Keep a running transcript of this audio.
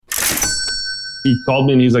he called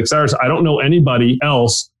me and he's like, Cyrus, I don't know anybody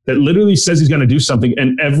else that literally says he's going to do something,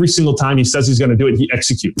 and every single time he says he's going to do it, he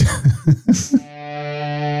executes.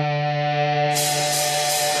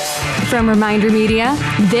 From Reminder Media,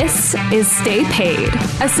 this is Stay Paid,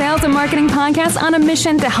 a sales and marketing podcast on a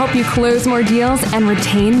mission to help you close more deals and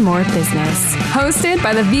retain more business. Hosted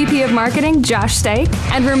by the VP of Marketing, Josh Steik,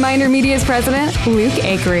 and Reminder Media's president, Luke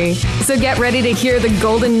Acree. So get ready to hear the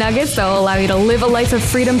golden nuggets that will allow you to live a life of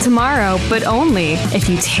freedom tomorrow, but only if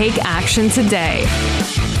you take action today.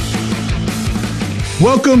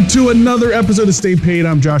 Welcome to another episode of Stay Paid.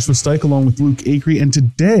 I'm Joshua Steik along with Luke Acree, and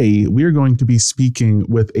today we are going to be speaking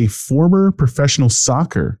with a former professional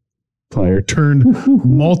soccer player turned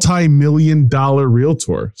multi-million-dollar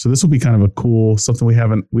realtor. So this will be kind of a cool something we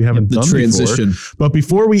haven't done transition before. But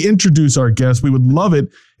before we introduce our guest, we would love it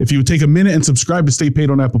if you would take a minute and subscribe to Stay Paid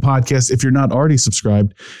on Apple Podcasts if you're not already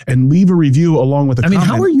subscribed, and leave a review along with a comment.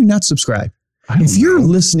 How are you not subscribed? If you're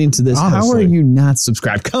listening to this, honestly, how are you not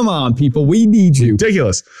subscribed? Come on, people. We need you.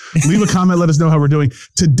 Ridiculous. Leave a comment. Let us know how we're doing.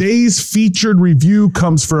 Today's featured review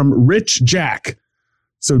comes from Rich Jack.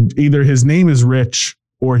 So either his name is Rich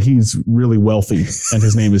or he's really wealthy and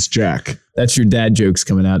his name is Jack. That's your dad jokes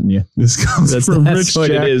coming out in you. This comes from Rich Jack.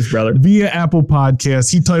 It is, brother. Via Apple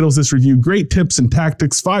Podcasts. He titles this review, Great Tips and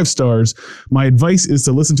Tactics, 5 stars. My advice is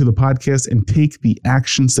to listen to the podcast and take the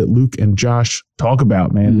actions that Luke and Josh talk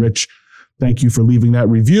about, man. Rich, thank you for leaving that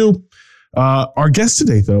review. Our guest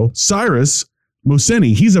today, though, Cyrus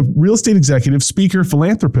Mohseni. He's a real estate executive, speaker,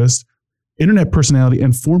 philanthropist, internet personality,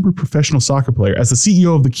 and former professional soccer player. As the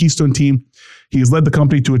CEO of the Keystone team, he has led the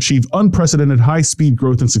company to achieve unprecedented high-speed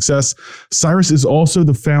growth and success. Cyrus is also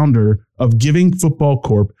the founder of Giving Football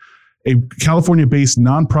Corp, a California-based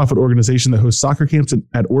nonprofit organization that hosts soccer camps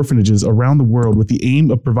at orphanages around the world with the aim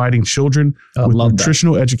of providing children with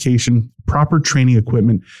nutritional education, proper training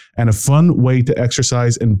equipment, and a fun way to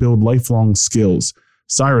exercise and build lifelong skills.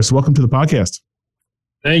 Cyrus, welcome to the podcast.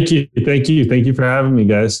 Thank you. Thank you for having me,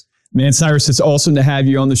 guys. Man, Cyrus, it's awesome to have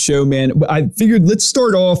you on the show, man. I figured let's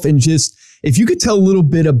start off and just, if you could tell a little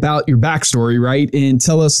bit about your backstory, right? And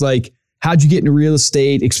tell us, like, how'd you get into real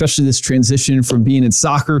estate, especially this transition from being in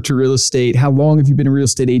soccer to real estate? How long have you been a real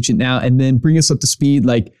estate agent now? And then bring us up to speed,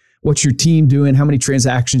 like, what's your team doing? How many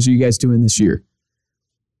transactions are you guys doing this year?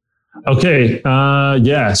 Okay.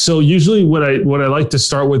 Yeah. So usually what I like to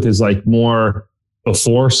start with is like more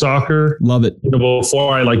before soccer. Love it.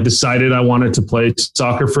 Before I like decided I wanted to play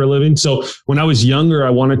soccer for a living. So when I was younger,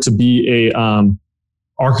 I wanted to be a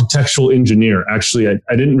architectural engineer. Actually, I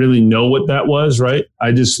didn't really know what that was, right?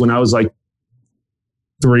 When I was like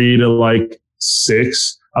 3 to like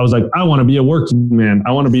 6, I was like, I want to be a working man.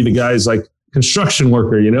 I want to be the guy's like construction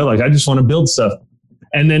worker, like I just want to build stuff.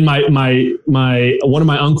 And then my one of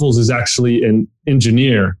my uncles is actually an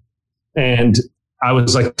engineer, and I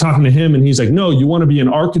was like talking to him, and he's like, no, you want to be an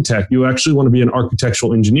architect. You actually want to be an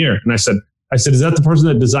architectural engineer. And I said, is that the person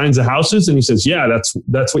that designs the houses? And he says, yeah,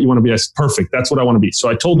 that's what you want to be. I said, perfect. That's what I want to be. So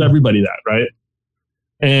I told everybody that, right?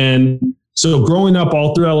 And so growing up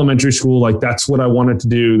all through elementary school, like that's what I wanted to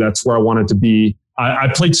do. That's where I wanted to be. I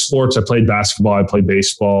played sports. I played basketball. I played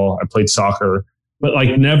baseball. I played soccer. But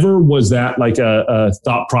like never was that like a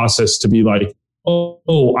thought process to be like,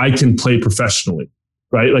 oh, I can play professionally,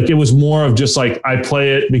 right? Like it was more of just like, I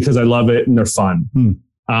play it because I love it and they're fun.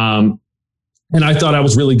 And I thought I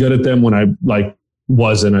was really good at them when I like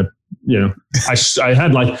wasn't. I struck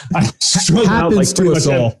out like pretty much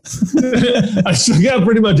I struck out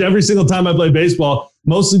pretty much every single time I played baseball,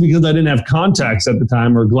 mostly because I didn't have contacts at the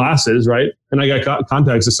time or glasses, right? And I got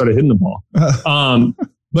contacts and started hitting the ball.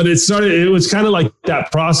 But it was kind of like that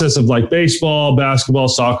process of like baseball, basketball,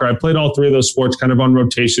 soccer. I played all 3 of those sports kind of on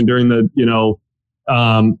rotation during the,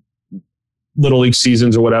 little league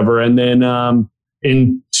seasons or whatever. And then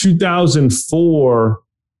in 2004,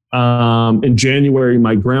 in January,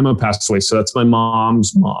 my grandma passed away. So that's my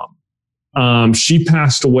mom's mom. She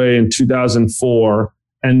passed away in 2004.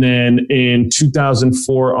 And then in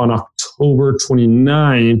 2004, on October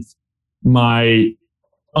 29th, my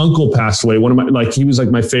uncle passed away. He was like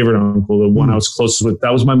my favorite uncle, the one I was closest with.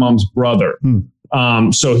 That was my mom's brother.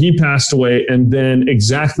 So he passed away. And then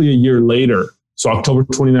exactly a year later, so October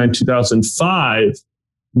 29, 2005,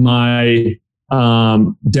 my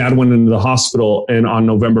dad went into the hospital, and on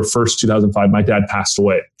November 1st, 2005, my dad passed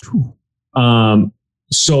away.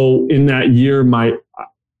 So in that year,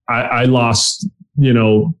 I lost,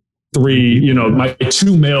 3, my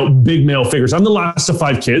 2 big male figures. I'm the last of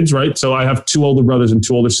 5 kids, right? So I have 2 older brothers and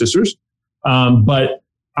 2 older sisters. But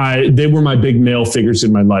they were my big male figures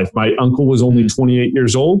in my life. My uncle was only 28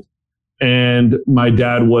 years old, and my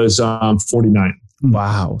dad was 49.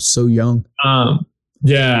 Wow. So young.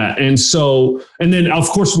 Yeah. And then of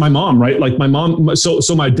course my mom, right? Like my mom,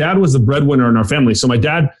 so my dad was the breadwinner in our family. So my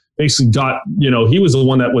dad basically got, he was the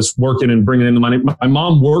one that was working and bringing in the money. My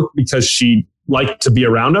mom worked because she liked to be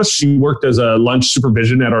around us. She worked as a lunch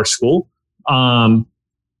supervision at our school. And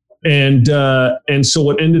so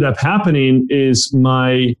what ended up happening is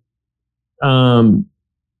my mom,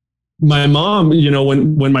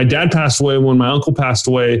 when my dad passed away, when my uncle passed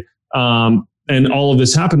away, and all of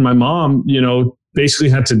this happened, my mom, basically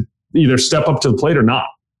had to either step up to the plate or not.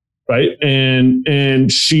 Right.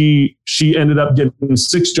 And she ended up getting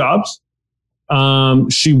 6 jobs.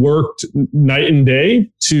 She worked night and day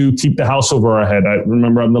to keep the house over our head. I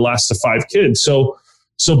remember I'm the last of 5 kids. So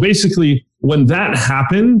basically when that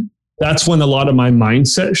happened, that's when a lot of my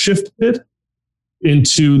mindset shifted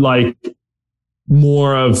into like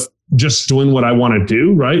more of just doing what I want to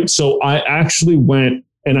do. Right. So I actually went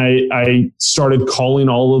and I started calling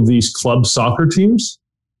all of these club soccer teams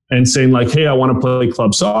and saying like, hey, I want to play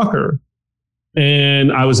club soccer.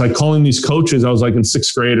 And I was like calling these coaches. I was like in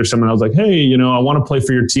 6th grade or something. I was like, hey, I want to play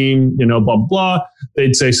for your team, blah, blah, blah.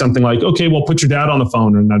 They'd say something like, okay, well, put your dad on the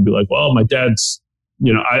phone. And I'd be like, well, my dad's,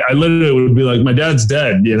 I literally would be like, my dad's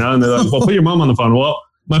dead, and they're like, well, put your mom on the phone. Well,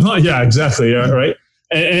 my mom, yeah, exactly. Yeah, right.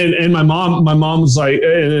 And my mom was like,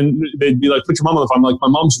 and they'd be like, put your mom on the phone. I'm like, my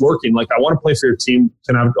mom's working. Like, I want to play for your team.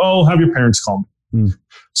 Can I, have your parents call me.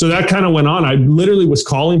 So that kind of went on. I literally was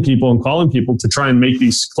calling people to try and make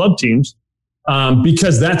these club teams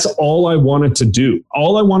because that's all I wanted to do.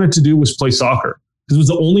 All I wanted to do was play soccer. It was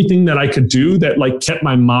the only thing that I could do that like kept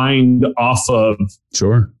my mind off of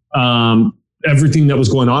everything that was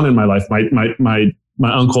going on in my life.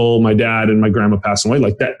 My uncle, my dad, and my grandma passing away.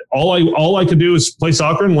 Like that, all I could do is play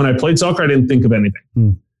soccer. And when I played soccer, I didn't think of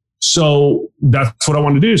anything. So that's what I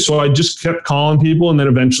wanted to do. So I just kept calling people. And then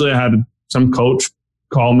eventually I had some coach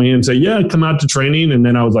call me and say, yeah, come out to training. And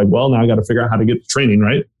then I was like, well, now I got to figure out how to get to training.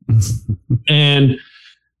 Right. And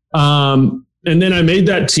then I made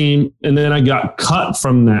that team, and then I got cut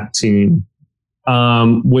from that team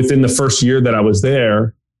within the first year that I was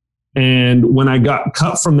there. And when I got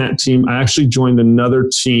cut from that team, I actually joined another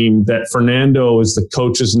team that Fernando is the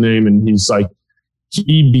coach's name. And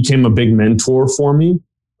he became a big mentor for me.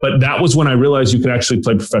 But that was when I realized you could actually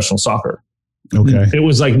play professional soccer. Okay. It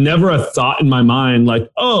was like never a thought in my mind, like,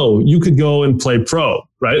 oh, you could go and play pro,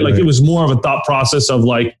 right? Like it was more of a thought process of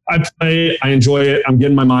like, I play, I enjoy it. I'm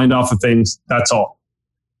getting my mind off of things. That's all.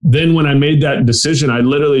 Then when I made that decision, I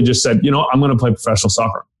literally just said, I'm going to play professional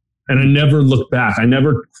soccer. And I never looked back. I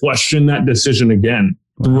never questioned that decision again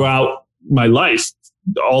throughout my life,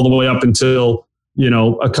 all the way up until,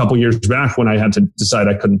 a couple years back when I had to decide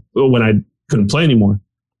I couldn't play anymore.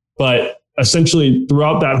 But essentially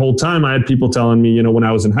throughout that whole time, I had people telling me, when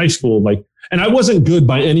I was in high school, like, and I wasn't good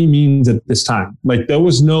by any means at this time. Like there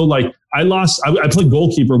was no, like I played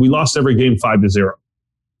goalkeeper. We lost every game 5-0.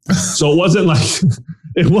 So it wasn't like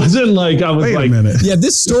I was Wait like, a minute. Yeah,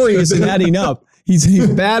 this story isn't adding up. He's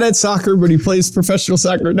bad at soccer, but he plays professional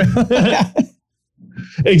soccer now.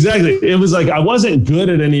 Exactly. It was like, I wasn't good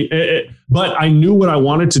at but I knew what I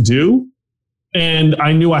wanted to do. And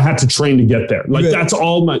I knew I had to train to get there. Like that's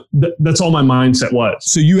all my mindset was.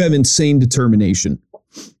 So you have insane determination,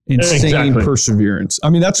 insane perseverance. I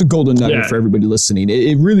mean, that's a golden nugget for everybody listening.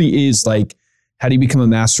 It really is like, how do you become a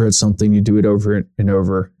master at something? You do it over and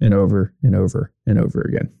over and over and over and over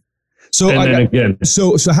again. So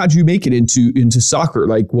so how'd you make it into soccer?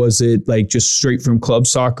 Like, was it like just straight from club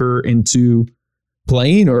soccer into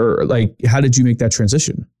playing, or like, how did you make that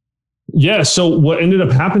transition? Yeah. So what ended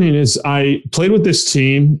up happening is I played with this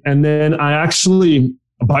team, and then I actually,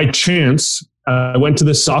 by chance, I went to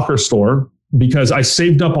this soccer store because I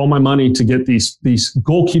saved up all my money to get these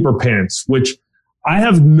goalkeeper pants, which I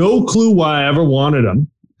have no clue why I ever wanted them,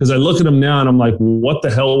 because I look at them now and I'm like, what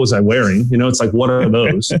the hell was I wearing? It's like, what are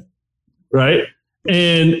those? Right.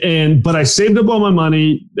 But I saved up all my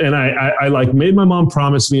money, and I like made my mom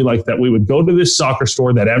promise me like that we would go to this soccer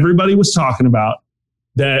store that everybody was talking about,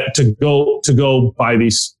 that to go buy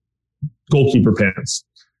these goalkeeper pants.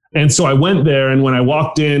 And so I went there, and when I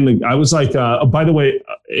walked in, I was like, by the way,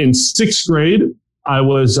 in 6th grade, I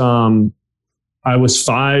was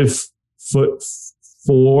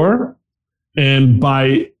 5'4", and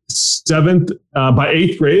by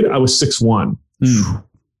 8th grade, I was 6'1".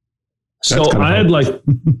 So I had like,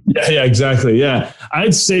 yeah, exactly. Yeah. I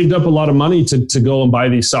had saved up a lot of money to go and buy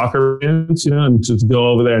these soccer pants, and to go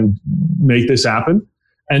over there and make this happen.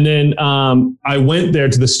 And then I went there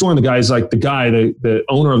to the store, and the guy's like, the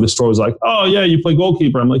owner of the store was like, oh yeah, you play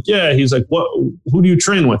goalkeeper. I'm like, yeah. He's like, who do you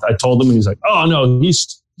train with? I told him, and he's like, oh no,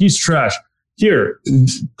 he's trash. here,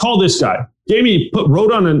 call this guy.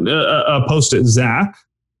 Wrote on a Post-it, Zach,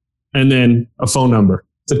 and then a phone number.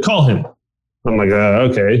 Said, call him. I'm like,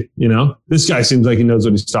 okay, this guy seems like he knows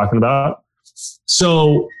what he's talking about.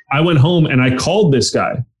 So I went home and I called this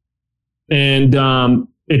guy. And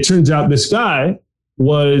it turns out this guy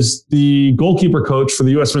was the goalkeeper coach for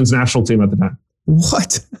the U.S. men's national team at the time.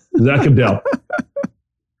 What? Zach Abdel.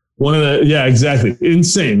 Yeah, exactly.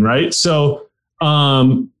 Insane, right? So,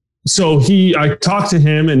 I talked to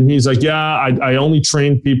him and he's like, yeah, I only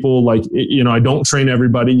train people I don't train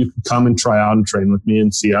everybody. You can come and try out and train with me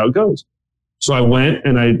and see how it goes. So I went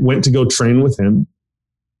to go train with him.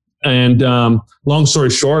 And long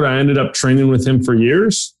story short, I ended up training with him for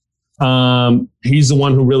years. He's the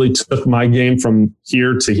one who really took my game from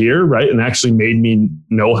here to here, right? And actually made me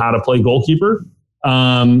know how to play goalkeeper.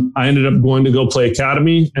 I ended up going to go play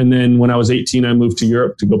academy. And then when I was 18, I moved to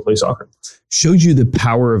Europe to go play soccer. Showed you the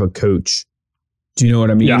power of a coach. Do you know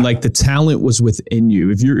what I mean? Yeah. Like the talent was within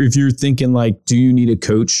you. If you're thinking like, do you need a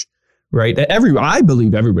coach? Right? I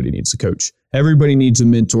believe everybody needs a coach. Everybody needs a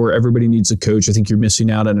mentor. Everybody needs a coach. I think you're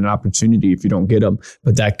missing out on an opportunity if you don't get them.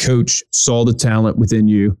 But that coach saw the talent within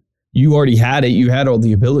you. You already had it. You had all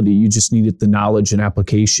the ability. You just needed the knowledge and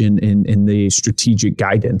application and the strategic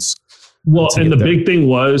guidance. Well, and the big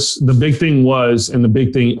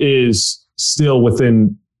thing is still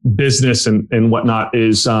within business and whatnot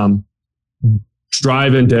is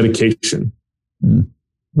drive and dedication,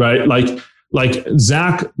 right? Like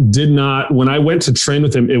Zach did not, when I went to train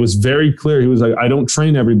with him, it was very clear. He was like, I don't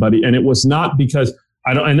train everybody. And it was not because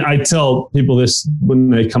and I tell people this when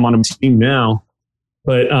they come on a team now,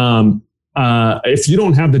 but if you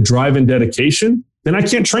don't have the drive and dedication, then I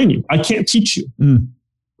can't train you. I can't teach you.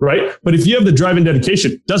 Right. But if you have the drive and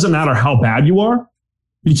dedication, doesn't matter how bad you are,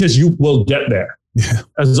 because you will get there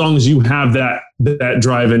as long as you have that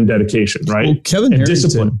drive and dedication. Right. Well, Kevin Harrington,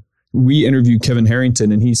 discipline. We interviewed Kevin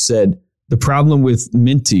Harrington and he said, the problem with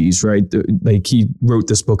mentees, right? Like he wrote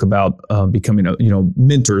this book about becoming,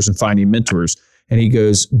 mentors and finding mentors. And he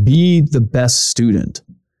goes, be the best student.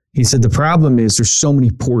 He said, the problem is there's so many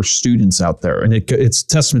poor students out there. And it's a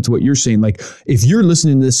testament to what you're saying. Like if you're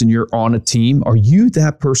listening to this and you're on a team, are you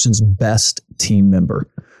that person's best team member?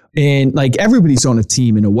 And like everybody's on a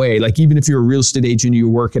team in a way, like even if you're a real estate agent, you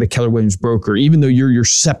work at a Keller Williams broker, even though you're your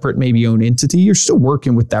separate, maybe own entity, you're still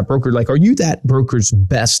working with that broker. Like, are you that broker's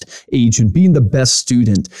best agent? Being the best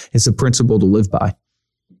student is a principle to live by.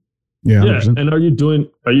 Yeah. 100%. And are you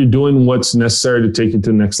doing what's necessary to take it to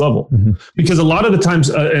the next level? Mm-hmm. Because a lot of the times,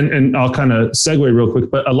 and I'll kind of segue real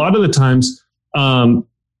quick, but a lot of the times,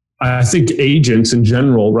 I think agents in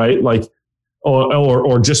general, right? Like,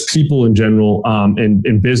 or just people in general,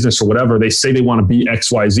 in business or whatever, they say they want to be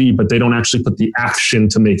XYZ, but they don't actually put the action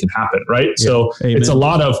to make it happen. Right. Yeah. So Amen. It's a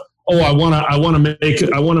lot of, I want to make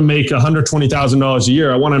 $120,000 a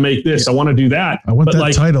year. I want to make this. I want to do that. I want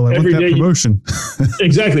that title. I want that promotion.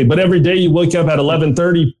 Exactly. But every day you wake up at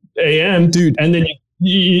 11:30 a.m. dude, and then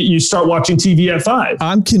you start watching TV at 5.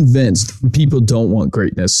 I'm convinced people don't want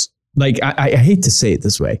greatness. Like, I hate to say it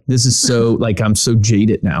this way. This is so, like, I'm so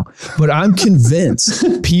jaded now. But I'm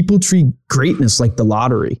convinced people treat greatness like the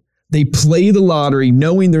lottery. They play the lottery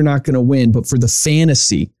knowing they're not going to win, but for the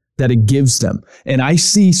fantasy that it gives them. And I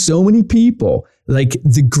see so many people, like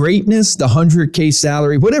the greatness, the 100K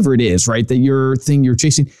salary, whatever it is, right? That your thing you're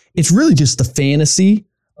chasing, it's really just the fantasy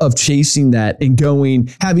of chasing that and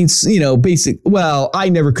having, I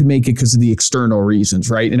never could make it because of the external reasons,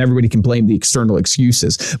 right? And everybody can blame the external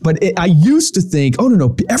excuses. But I used to think,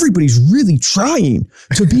 no, everybody's really trying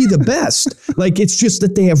to be the best. Like, it's just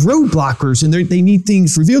that they have roadblockers and they need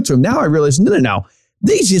things revealed to them. Now I realize, no.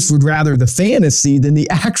 They just would rather the fantasy than the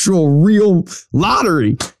actual real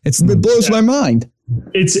lottery. It blows my mind.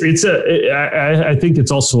 I think it's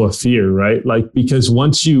also a fear, right? Like, because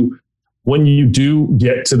when you do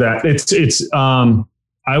get to that,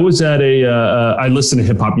 I was at I listen to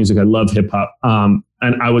hip hop music. I love hip hop.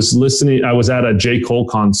 And I was at a J. Cole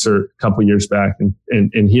concert a couple years back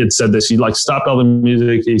and he had said this, he like stopped all the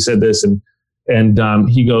music. He said this and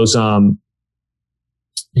he goes,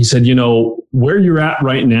 he said, where you're at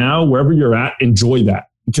right now, wherever you're at, enjoy that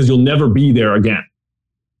because you'll never be there again.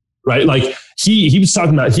 Right. Like he was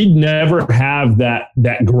talking about, he'd never have that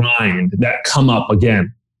grind, that come up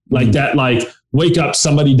again. Like that, like wake up,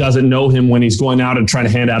 somebody doesn't know him when he's going out and trying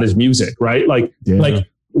to hand out his music. Right. Like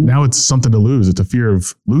now it's something to lose. It's a fear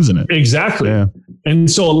of losing it. Exactly. Yeah.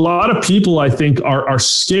 And so a lot of people, I think, are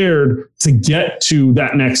scared to get to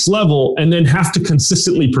that next level and then have to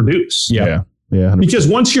consistently produce. Yeah. Yeah. 100%. Because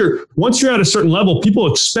once you're at a certain level, people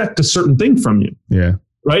expect a certain thing from you. Yeah.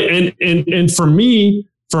 Right. And for me,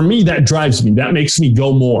 for me, that drives me. That makes me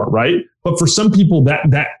go more, right? But for some people,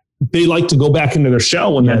 that they like to go back into their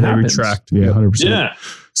shell when that happens. Retract. Yeah, 100%. Yeah.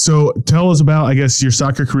 So tell us about, I guess, your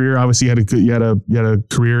soccer career. Obviously, you had a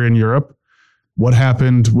career in Europe. What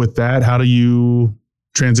happened with that? How do you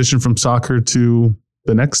transition from soccer to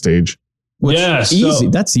the next stage? Easy.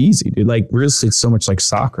 That's easy, dude. Like real estate's so much like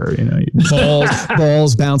soccer, you know,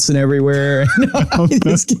 balls bouncing everywhere. No,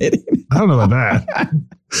 just kidding. I don't know about that.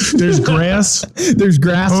 There's grass. There's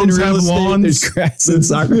grass in real estate. Lawns. There's grass in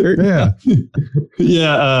soccer. Yeah.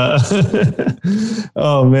 Yeah.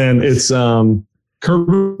 Oh man, it's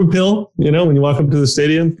curb appeal, you know, when you walk up to the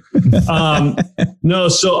stadium. No,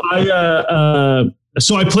 so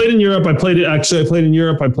I played in Europe. I played in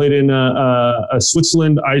Europe. I played in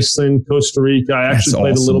Switzerland, Iceland, Costa Rica. I actually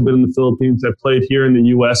played a little bit in the Philippines. I played here in the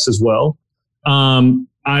US as well.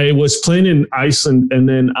 I was playing in Iceland, and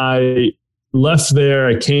then I left there.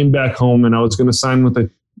 I came back home, and I was going to sign with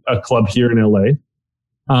a club here in LA.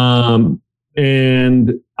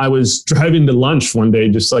 And I was driving to lunch one day,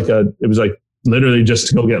 it was like literally just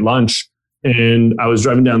to go get lunch. And I was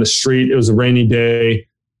driving down the street. It was a rainy day.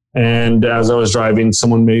 And as I was driving,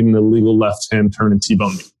 someone made an illegal left-hand turn and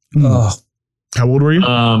T-boned me. Oh. How old were you?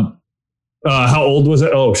 How old was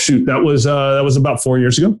it? Oh, shoot. That was about 4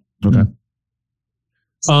 years ago. Okay.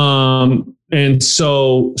 And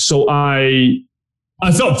so I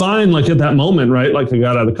felt fine, like at that moment, right? Like I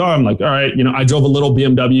got out of the car. I'm like, all right, you know, I drove a little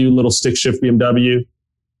BMW, little stick shift BMW.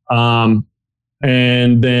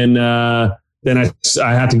 And then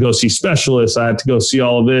I had to go see specialists. I had to go see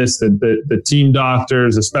all of this, the team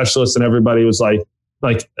doctors, the specialists, and everybody was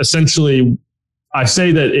like essentially, I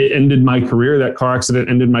say that it ended my career. That car accident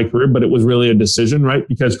ended my career, but it was really a decision, right?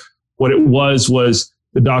 Because what it was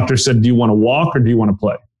the doctor said, do you want to walk or do you want to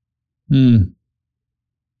play?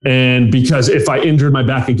 And because if I injured my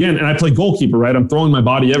back again, and I play goalkeeper, right? I'm throwing my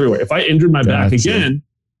body everywhere. If I injured my back again,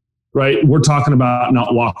 right, we're talking about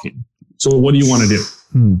not walking. So what do you want to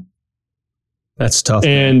do? That's tough.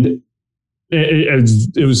 And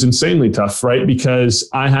it was insanely tough, right? Because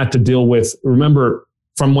I had to deal with, remember,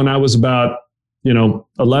 from when I was about,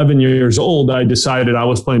 11 years old, I decided I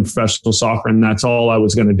was playing professional soccer and that's all I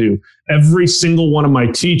was going to do. Every single one of my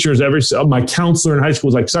teachers, my counselor in high school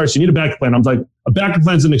was like, Cyrus, you need a backup plan. I was like, a backup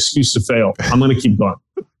plan is an excuse to fail. I'm going to keep going.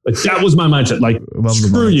 Like that was my mindset. Like,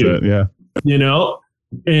 screw you. Yeah.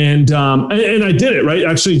 And I did it, right?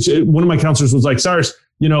 Actually, one of my counselors was like, Cyrus,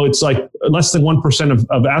 it's like less than 1%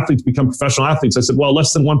 of athletes become professional athletes. I said, well,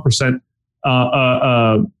 less than 1%,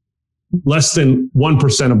 less than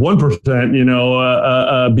 1% of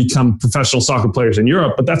 1%, become professional soccer players in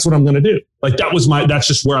Europe. But that's what I'm going to do. Like that's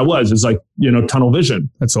just where I was. It's like, tunnel vision.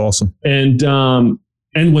 That's awesome. And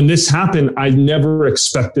when this happened, I never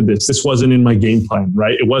expected this. This wasn't in my game plan,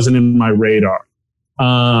 right? It wasn't in my radar.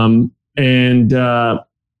 And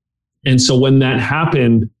so when that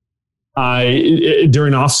happened,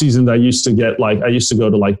 during off seasons, I used to go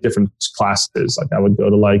to different classes. Like I would go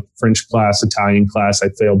to French class, Italian class. I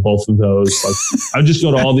failed both of those. I would just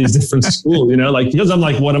go to all these different schools, because I'm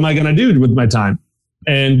like, what am I going to do with my time?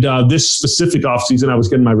 And this specific off season, I was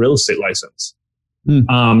getting my real estate license.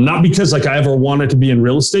 Not because I ever wanted to be in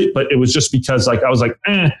real estate, but it was just because I was like,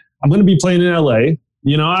 I'm going to be playing in LA.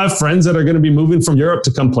 I have friends that are going to be moving from Europe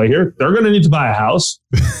to come play here. They're going to need to buy a house.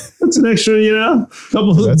 That's an extra,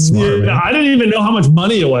 couple. That's smart, I didn't even know how much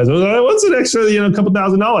money it was. I was like, what's an extra, couple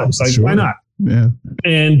 $1,000s? Like, sure. Why not? Yeah.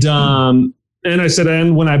 And I said,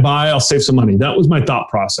 and when I buy, I'll save some money. That was my thought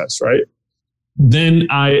process, right? Then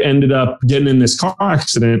I ended up getting in this car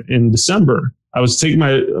accident in December. I was taking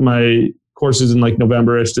my courses in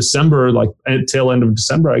November-ish, December, at tail end of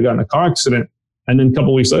December, I got in a car accident. And then a couple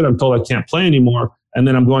of weeks later, I'm told I can't play anymore. And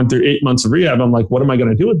then I'm going through 8 months of rehab. I'm like, what am I going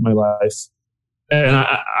to do with my life? And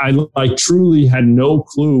I truly had no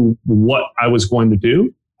clue what I was going to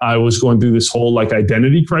do. I was going through this whole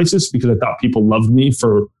identity crisis because I thought people loved me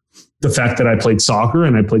for the fact that I played soccer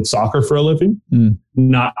and I played soccer for a living,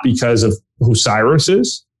 not because of who Cyrus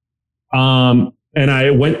is. And I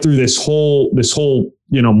went through this whole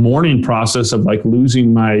mourning process of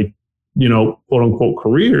losing my, quote unquote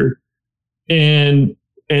career. And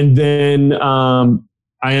then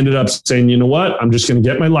I ended up saying, you know what? I'm just going to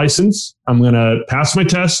get my license. I'm going to pass my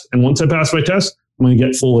test. And once I pass my test, I'm going to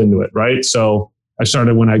get full into it. Right. So I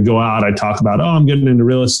started, when I go out, I talk about, I'm getting into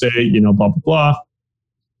real estate, blah, blah, blah.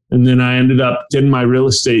 And then I ended up getting my real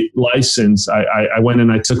estate license. I went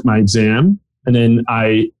and I took my exam. And then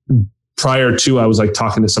prior to, I was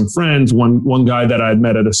talking to some friends. One guy that I had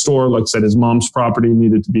met at a store, said his mom's property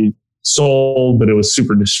needed to be sold, but it was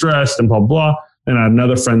super distressed and blah, blah. And I had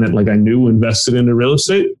another friend that I knew invested into real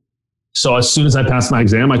estate. So as soon as I passed my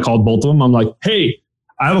exam, I called both of them. I'm like, hey,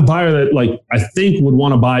 I have a buyer that like I think would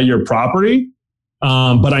want to buy your property,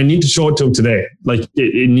 but I need to show it to him today. Like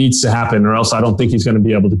it needs to happen, or else I don't think he's going to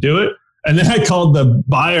be able to do it. And then I called the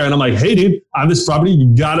buyer and I'm like, hey, dude, I have this property.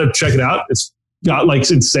 You got to check it out. It's got like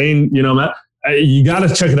insane, Matt. You got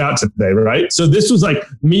to check it out today, right? So this was like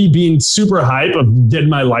me being super hype of getting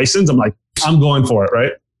my license. I'm like, I'm going for it,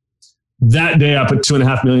 right? That day I put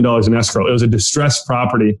 $2.5 million in escrow. It was a distressed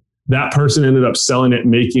property. That person ended up selling it,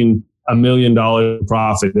 making $1 million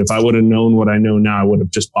profit. If I would have known what I know now, I would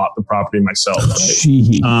have just bought the property myself.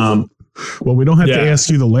 Right? Well, we don't have to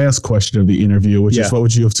ask you the last question of the interview, which is what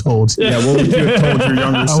would you have told? Yeah, what would you have told your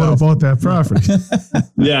younger self? I would have bought that property.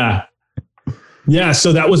 Yeah.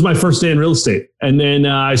 So that was my first day in real estate. And then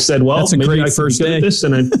I said, well, that's a maybe great first day. This.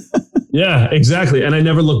 And yeah, exactly. And I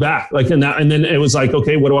never looked back. And then it was like,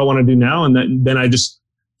 okay, what do I want to do now? And then I just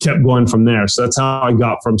kept going from there. So that's how I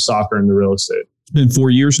got from soccer into real estate. It's been 4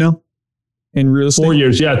 years now in real estate? 4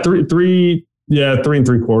 years. Yeah. Three and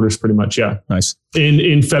 3/4 pretty much. Yeah. Nice.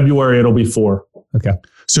 In February, it'll be 4. Okay.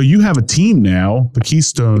 So you have a team now, the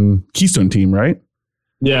Keystone team, right?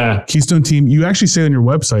 Yeah. Keystone team. You actually say on your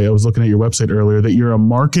website, I was looking at your website earlier, that you're a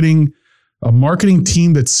marketing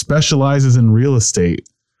team that specializes in real estate.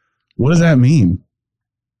 What does that mean?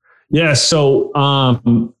 Yeah. So,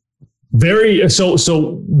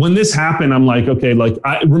 so when this happened, I'm like, okay, like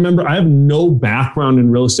I remember I have no background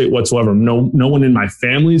in real estate whatsoever. No one in my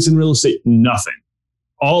family is in real estate, nothing.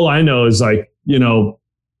 All I know is like, you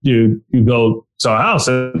go to a house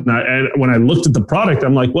and when I looked at the product,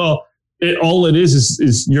 I'm like, well, all it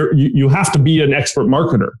is you have to be an expert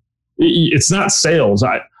marketer. It's not sales.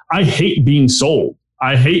 I hate being sold.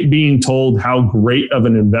 I hate being told how great of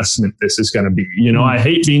an investment this is going to be. I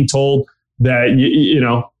hate being told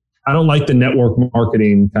that, I don't like the network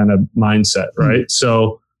marketing kind of mindset. Right.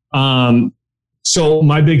 So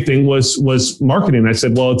my big thing was marketing. I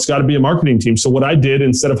said, well, it's got to be a marketing team. So what I did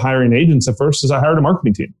instead of hiring agents at first is I hired a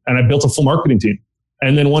marketing team and I built a full marketing team.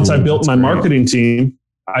 And then once I built my marketing team,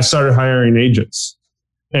 I started hiring agents,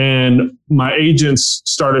 and my agents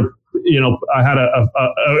started, I had a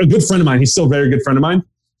good friend of mine. He's still a very good friend of mine.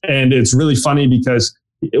 And it's really funny because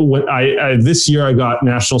when this year I got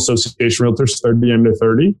National Association of Realtors 30 under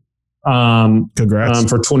 30. Congrats.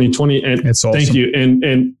 For 2020. And it's awesome. Thank you.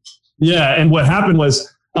 And what happened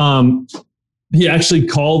was, he actually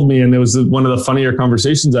called me, and it was one of the funnier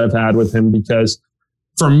conversations I've had with him, because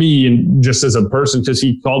for me, and just as a person, because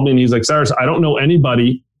he called me and he's like, Cyrus, I don't know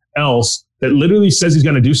anybody else that literally says he's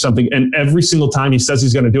going to do something, and every single time he says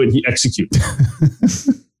he's going to do it, he executes.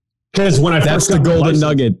 Because when that's the golden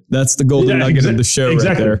nugget. That's the golden nugget of the show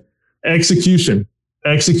right there. Execution.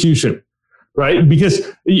 Right? Because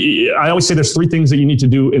I always say there's 3 things that you need to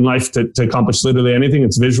do in life to accomplish literally anything.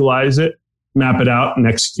 It's visualize it, map it out, and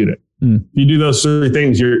execute it. If you do those 3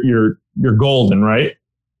 things, you're golden, right?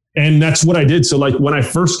 And that's what I did. So like when I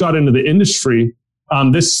first got into the industry,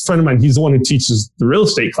 this friend of mine, he's the one who teaches the real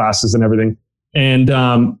estate classes and everything. And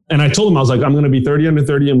I told him, I was like, I'm going to be 30 under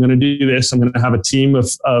 30. I'm going to do this. I'm going to have a team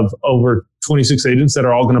of over 26 agents that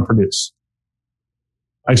are all going to produce.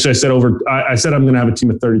 Actually, I said I'm going to have a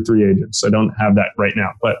team of 33 agents. I don't have that right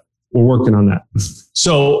now, but we're working on that.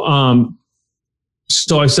 So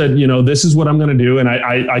I said, this is what I'm going to do. And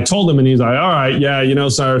I told him, and he's like, all right, yeah,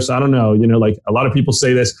 Cyrus, I don't know. Like a lot of people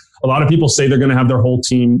say this. A lot of people say they're going to have their whole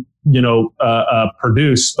team,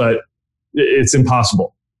 produce, but it's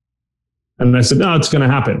impossible. And I said, no, it's going to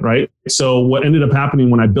happen. Right. So what ended up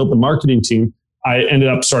happening when I built the marketing team, I ended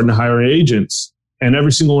up starting to hire agents, and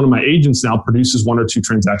every single one of my agents now produces 1 or 2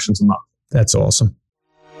 transactions a month. That's awesome.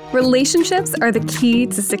 Relationships are the key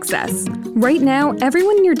to success. Right now,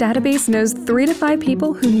 everyone in your database knows 3 to 5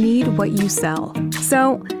 people who need what you sell.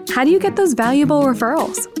 So, how do you get those valuable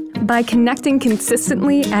referrals? By connecting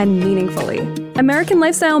consistently and meaningfully. American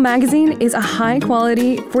Lifestyle Magazine is a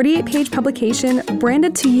high-quality, 48-page publication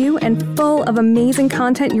branded to you and full of amazing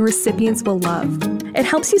content your recipients will love. It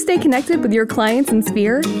helps you stay connected with your clients and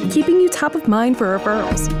sphere, keeping you top of mind for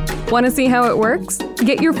referrals. Want to see how it works?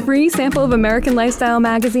 Get your free sample of American Lifestyle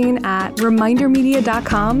Magazine at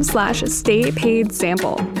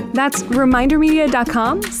remindermedia.com/staypaidsample. That's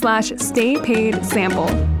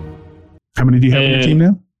remindermedia.com/staypaidsample. How many do you have on your team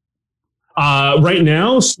now? Right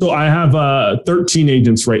now, so I have 13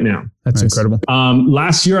 agents right now. That's nice. Incredible.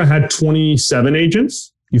 Last year I had 27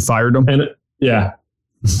 agents. You fired them? And yeah.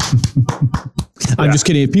 I'm just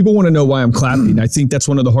kidding. If people want to know why I'm clapping, I think that's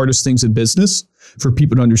one of the hardest things in business for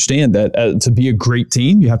people to understand, that to be a great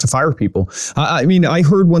team, you have to fire people. I mean, I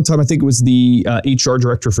heard one time, I think it was the HR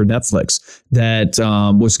director for Netflix that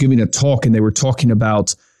was giving a talk, and they were talking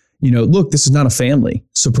about, look, this is not a family,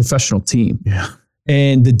 it's a professional team. Yeah.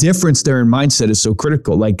 And the difference there in mindset is so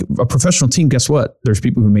critical. Like a professional team, guess what? There's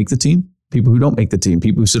people who make the team, people who don't make the team,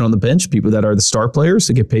 people who sit on the bench, people that are the star players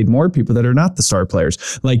that get paid more, people that are not the star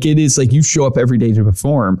players. Like it is like you show up every day to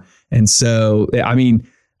perform. And so, I mean,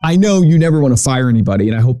 I know you never want to fire anybody,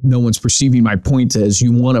 and I hope no one's perceiving my point as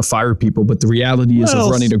you want to fire people, but the reality is of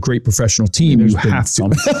running a great professional team, you have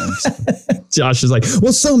to. Josh is like,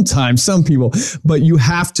 well, sometimes, some people, but you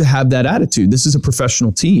have to have that attitude. This is a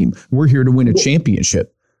professional team. We're here to win a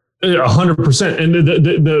championship. 100%. And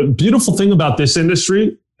the beautiful thing about this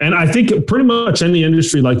industry, and I think pretty much any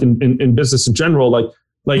industry, like in business in general,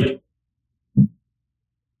 like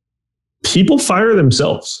people fire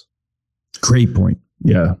themselves. Great point.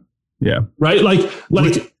 Yeah. Yeah. Right. Like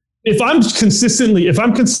if I'm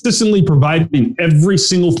consistently providing every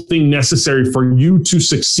single thing necessary for you to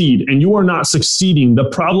succeed and you are not succeeding, the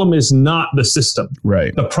problem is not the system.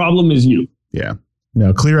 Right. The problem is you. Yeah.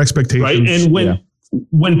 No, clear expectations. Right. And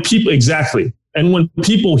when people, exactly. And when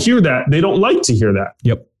people hear that, they don't like to hear that.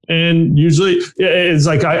 Yep. And usually it's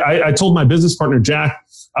like, I told my business partner, Jack,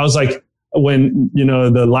 I was like, when,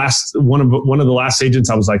 the last, one of the last agents,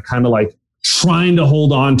 I was like, kind of like, trying to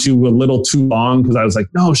hold on to a little too long because I was like,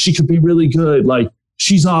 no, she could be really good. Like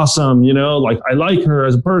she's awesome, like I like her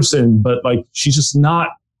as a person, but like she's just not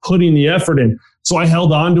putting the effort in. So I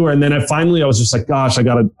held on to her, and then I was just like, gosh, I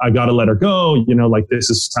gotta let her go. Like this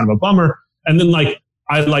is kind of a bummer. And then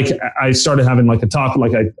I started having like a talk.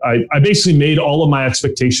 Like I basically made all of my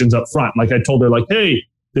expectations up front. Like I told her like, hey,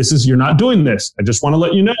 you're not doing this. I just want to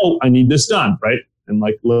let you know I need this done, right? And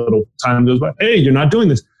like little time goes by, hey, you're not doing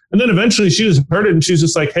this. And then eventually she just heard it and she's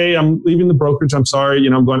just like, hey, I'm leaving the brokerage. I'm sorry.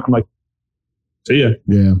 I'm like, see ya.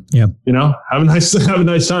 Yeah. Yeah. Have a nice time, but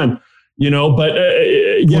What's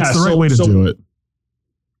the right way to do it?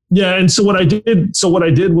 Yeah. And so what I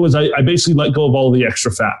did was I basically let go of all the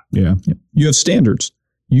extra fat. Yeah. You have standards.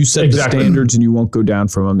 You set the standards and you won't go down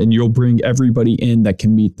from them, and you'll bring everybody in that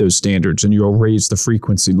can meet those standards, and you'll raise the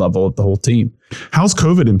frequency level of the whole team. How's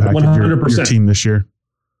COVID impacted your team this year?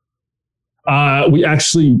 We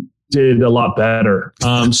actually did a lot better.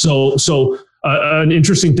 So an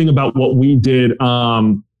interesting thing about what we did,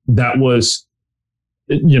 that was,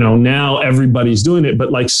 now everybody's doing it,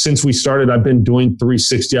 but like since we started, I've been doing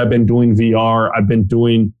 360, I've been doing VR, I've been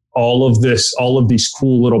doing all of these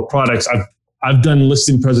cool little products. I've done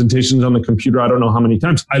listing presentations on the computer. I don't know how many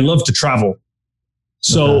times. I love to travel.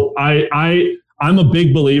 So I'm a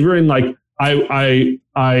big believer in like, I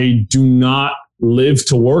do not live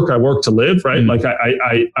to work. I work to live, right? Like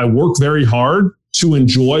I work very hard to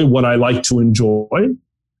enjoy what I like to enjoy.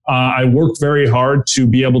 I work very hard to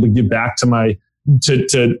be able to give back to my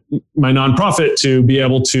nonprofit, to be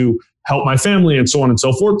able to help my family and so on and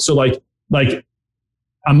so forth. So like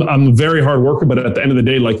I'm a very hard worker, but at the end of the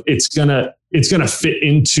day, like it's gonna fit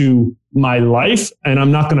into my life, and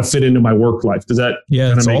I'm not going to fit into my work life. Does that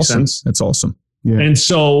make sense? That's awesome. Yeah. And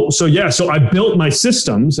so I built my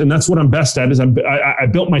systems, and that's what I'm best at, is I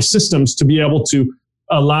built my systems to be able to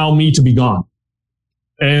allow me to be gone.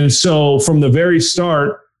 And so from the very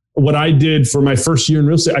start, what I did for my first year in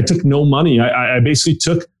real estate, I took no money. I basically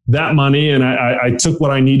took that money and I took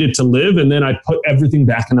what I needed to live, and then I put everything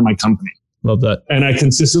back into my company. Love that. And I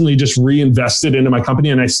consistently just reinvested into my company,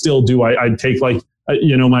 and I still do. I take like,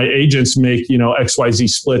 my agents make, XYZ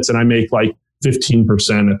splits, and I make like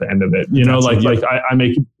 15% at the end of it, I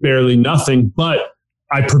make barely nothing, but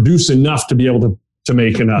I produce enough to be able to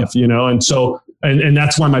make enough, and so, and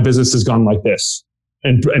that's why my business has gone like this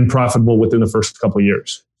and profitable within the first couple of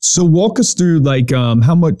years. So walk us through like,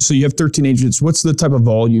 how much, so you have 13 agents. What's the type of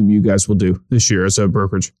volume you guys will do this year as a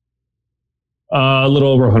brokerage? A little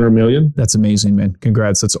over 100 million. That's amazing, man.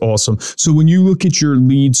 Congrats. That's awesome. So when you look at your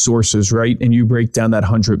lead sources, right, and you break down that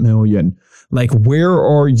 100 million, like where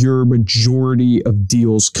are your majority of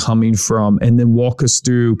deals coming from? And then walk us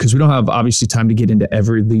through, because we don't have obviously time to get into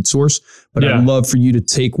every lead source, but I'd love for you to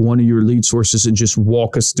take one of your lead sources and just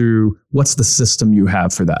walk us through what's the system you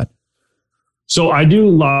have for that. So I do a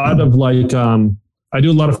lot of Facebook,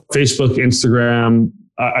 Instagram.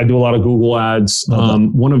 I do a lot of Google ads.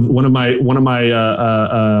 One of my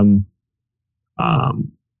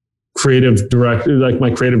creative director, like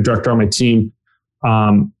my creative director on my team,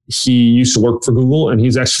 he used to work for Google, and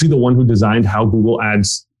he's actually the one who designed how Google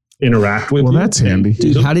ads interact with you. Well, that's handy.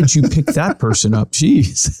 Dude, how did you pick that person up?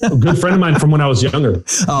 Jeez. A good friend of mine from when I was younger.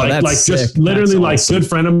 Oh, that's sick. Just literally that's awesome. Good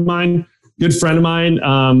friend of mine.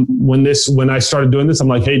 When I started doing this, I'm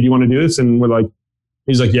like, hey, do you want to do this? And we're like,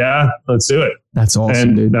 He's like, yeah, let's do it. That's awesome,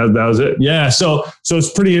 and dude. That was it. Yeah. So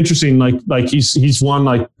it's pretty interesting. Like he's won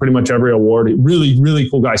like pretty much every award. Really, really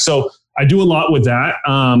cool guy. So I do a lot with that.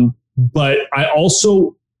 But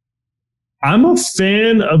I'm a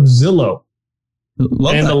fan of Zillow.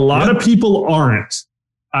 A lot of people aren't.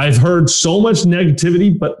 I've heard so much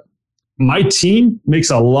negativity, but my team makes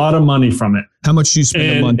a lot of money from it. How much do you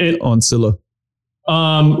spend a month on Zillow?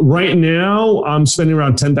 Right now, I'm spending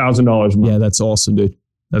around $10,000 a month. Yeah, that's awesome, dude.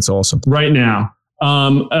 That's awesome. Right now.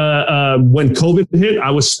 When COVID hit,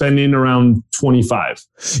 I was spending around 25.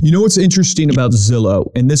 You know what's interesting about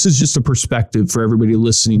Zillow, and this is just a perspective for everybody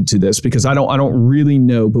listening to this, because I don't really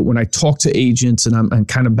know, but when I talk to agents and I'm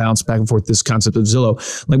kind of bounce back and forth this concept of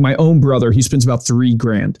Zillow, like my own brother, he spends about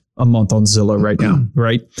 $3,000 a month on Zillow right now,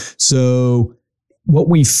 right? So what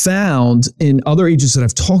we found in other agents that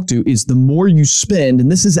I've talked to is the more you spend,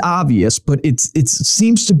 and this is obvious, but it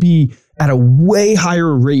seems to be at a way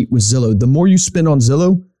higher rate with Zillow. The more you spend on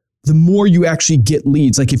Zillow, the more you actually get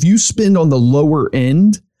leads. Like if you spend on the lower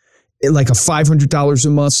end, like a $500 a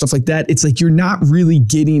month, stuff like that, it's like you're not really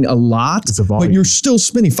getting a lot, but you're still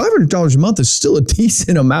spending $500 a month is still a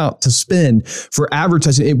decent amount to spend for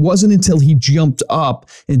advertising. It wasn't until he jumped up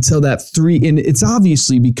until that and it's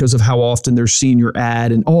obviously because of how often they're seeing your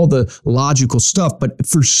ad and all the logical stuff. But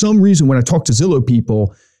for some reason, when I talk to Zillow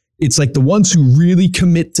people, it's like the ones who really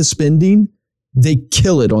commit to spending, they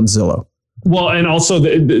kill it on Zillow. Well, and also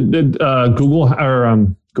Zillow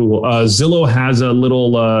has a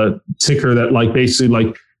little ticker that like basically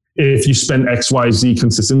like if you spend XYZ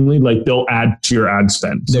consistently, like they'll add to your ad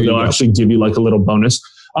spend. So they'll actually give you like a little bonus.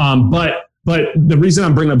 But the reason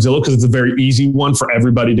I'm bringing up Zillow, because it's a very easy one for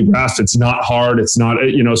everybody to grasp. It's not hard. It's not,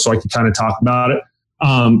 so I can kind of talk about it.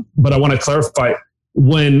 But I want to clarify,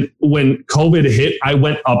 when COVID hit, I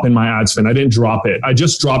went up in my ad spend. I didn't drop it. I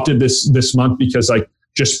just dropped it this month because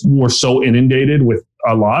we're so inundated with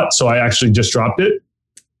a lot. So I actually just dropped it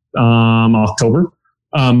October.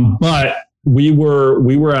 But we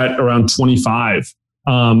were at around 25.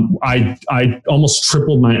 I almost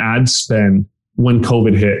tripled my ad spend when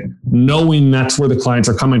COVID hit, knowing that's where the clients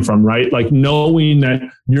are coming from, right? Like knowing that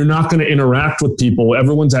you're not going to interact with people.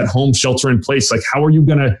 Everyone's at home, shelter in place. Like how are you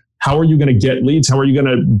going to get leads? How are you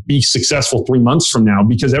going to be successful 3 months from now?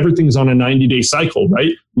 Because everything's on a 90-day cycle,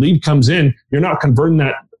 right? Lead comes in, you're not converting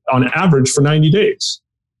that on average for 90 days.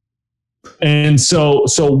 And so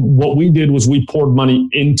what we did was we poured money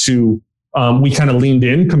into, we kind of leaned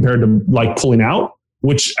in compared to like pulling out,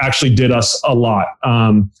 which actually did us a lot.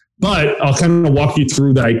 But I'll kind of walk you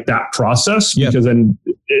through that process because then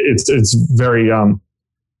it's very,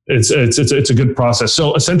 it's a good process.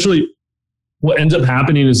 So essentially what ends up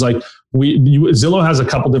happening is like Zillow has a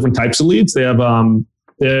couple different types of leads. They have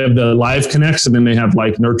the live connects and then they have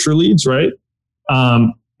like nurture leads, right?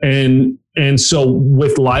 And so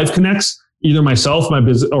with live connects, either myself, my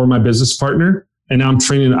business partner, and now I'm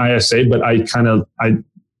training an ISA, but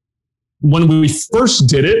when we first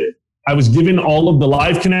did it, I was giving all of the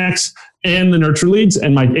live connects and the nurture leads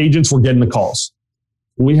and my agents were getting the calls.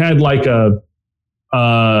 We had like a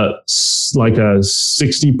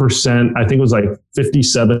 60%, I think it was like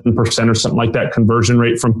 57% or something like that conversion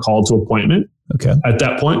rate from call to appointment. Okay. At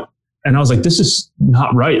that point. And I was like, this is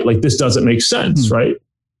not right. Like this doesn't make sense. Right.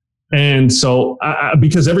 And so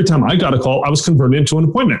because every time I got a call, I was converted into an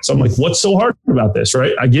appointment. So I'm like, what's so hard about this?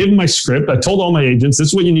 Right. I gave them my script. I told all my agents, this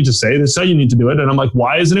is what you need to say. This is how you need to do it. And I'm like,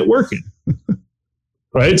 why isn't it working?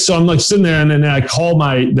 Right. So I'm like sitting there and then I call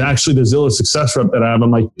the Zillow success rep that I have. I'm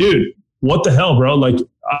like, dude, what the hell, bro? Like,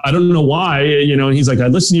 I don't know why, and he's like, I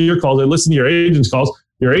listen to your calls. I listen to your agents' calls.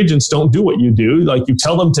 Your agents don't do what you do. Like you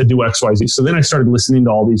tell them to do X, Y, Z. So then I started listening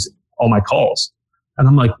to all my calls. And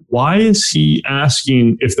I'm like, why is he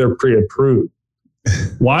asking if they're pre-approved?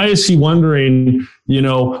 Why is he wondering,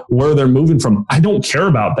 where they're moving from? I don't care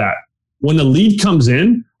about that. When the lead comes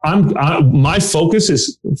in, my focus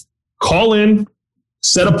is call in,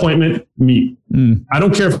 set appointment, meet. I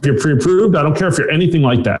don't care if you're pre-approved. I don't care if you're anything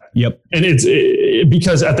like that. Yep. And it's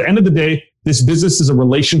because at the end of the day, this business is a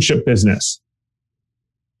relationship business.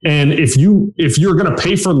 And if you're going to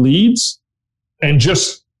pay for leads and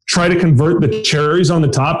just try to convert the cherries on the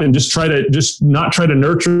top and just not try to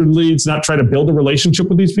nurture leads, not try to build a relationship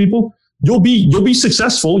with these people, you'll be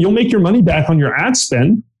successful. You'll make your money back on your ad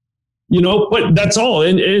spend, but that's all.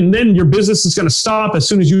 And then your business is going to stop as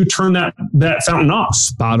soon as you turn that fountain off.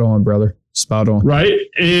 Spot on, brother. Spot on. Right.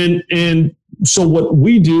 And so what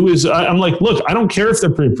we do is I'm like, look, I don't care if they're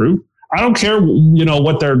pre-approved. I don't care,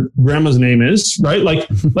 what their grandma's name is, right? Like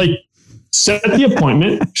set the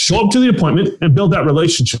appointment, show up to the appointment and build that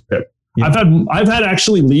relationship. Yeah. I've had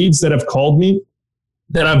actually leads that have called me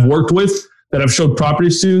that I've worked with, that I've showed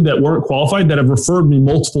properties to that weren't qualified, that have referred me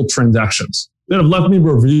multiple transactions, that have left me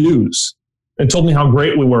reviews and told me how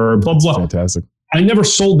great we were, blah, blah. Fantastic. I never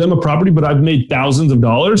sold them a property, but I've made thousands of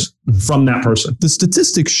dollars from that person. The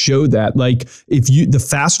statistics show that, like, the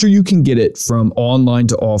faster you can get it from online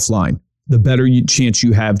to offline, the better chance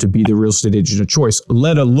you have to be the real estate agent of choice,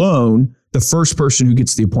 let alone the first person who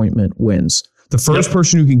gets the appointment wins. The first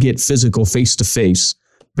person who can get physical face-to-face,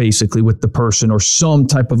 basically with the person, or some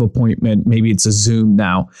type of appointment, maybe it's a Zoom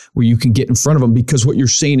now, where you can get in front of them, because what you're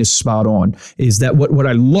saying is spot on. Is that what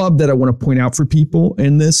I love that I want to point out for people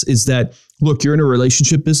in this is that, look, you're in a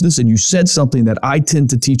relationship business, and you said something that I tend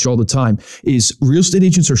to teach all the time is real estate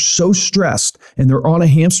agents are so stressed and they're on a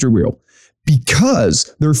hamster wheel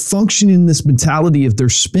because they're functioning in this mentality of they're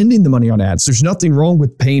spending the money on ads. There's nothing wrong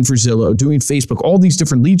with paying for Zillow, doing Facebook, all these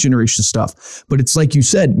different lead generation stuff. But it's like you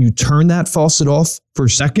said, you turn that faucet off for a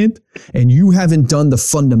second and you haven't done the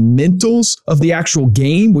fundamentals of the actual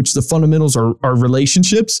game, which the fundamentals are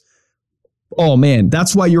relationships. Oh man,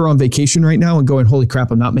 that's why you're on vacation right now and going, holy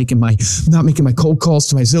crap, I'm not making my cold calls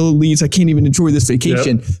to my Zillow leads. I can't even enjoy this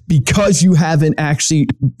vacation because you haven't actually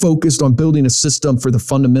focused on building a system for the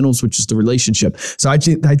fundamentals, which is the relationship. So I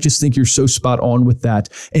just think you're so spot on with that.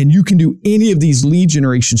 And you can do any of these lead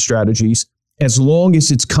generation strategies as long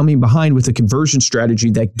as it's coming behind with a conversion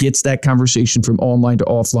strategy that gets that conversation from online to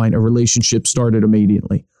offline, a relationship started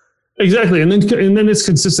immediately. Exactly. And then it's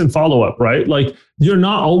consistent follow-up, right? Like, you're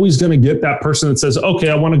not always going to get that person that says, okay,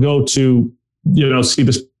 I want to go to, see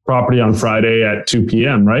this property on Friday at 2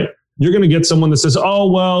 p.m., right? You're going to get someone that says, oh,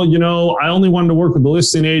 well, I only wanted to work with the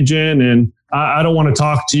listing agent and I don't want to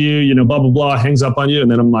talk to you, blah, blah, blah, hangs up on you. And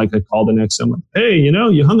then I'm like, I call the next someone, hey,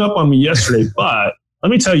 you hung up on me yesterday, but let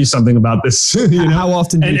me tell you something about this. How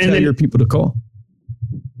often do you tell your people to call?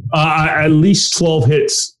 At least 12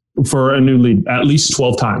 hits for a new lead, at least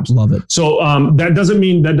 12 times. Love it. So that doesn't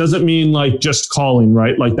mean like just calling,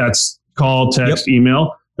 right? Like that's call, text,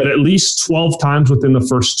 email, but at least 12 times within the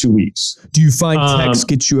first 2 weeks. Do you find text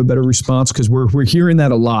gets you a better response? Because we're hearing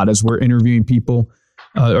that a lot as we're interviewing people.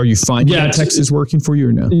 Are you finding that text is working for you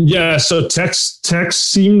or no? Yeah. So text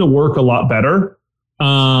seem to work a lot better.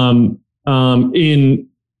 I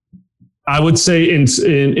would say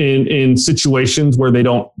in situations where they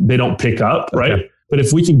don't pick up, right? Okay. But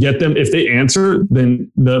if we can get them, if they answer, then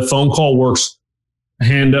the phone call works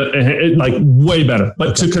like way better.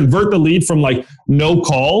 But to convert the lead from like no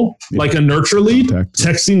call, like a nurture lead,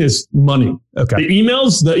 texting is money. Okay. The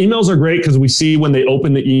emails are great because we see when they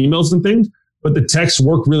open the emails and things, but the texts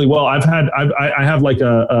work really well. I have like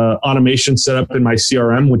a automation set up in my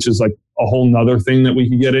CRM, which is like a whole nother thing that we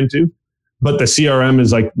can get into. But the CRM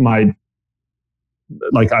is like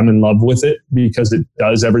I'm in love with it because it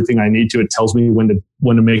does everything I need to. It tells me when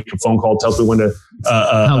to make a phone call. It tells me when to.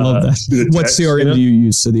 I love that. What CRM do you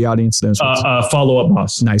use so the audience knows? Follow Up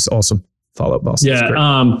Boss. Nice, awesome. Follow Up Boss. Yeah,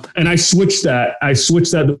 and I switched that. At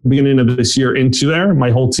the beginning of this year into there, my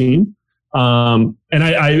whole team. And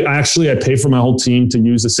I pay for my whole team to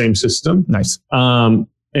use the same system. Nice. And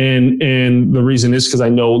the reason is because I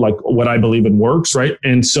know like what I believe in works, right?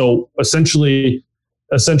 And so essentially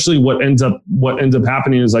what ends up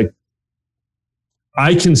happening is like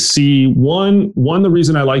I can see one the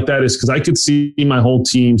reason I like that is because I could see my whole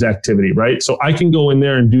team's activity, right? So I can go in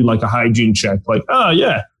there and do like a hygiene check, like, oh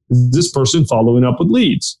yeah, is this person following up with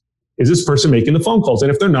leads? Is this person making the phone calls?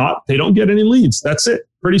 And if they're not, they don't get any leads. That's it.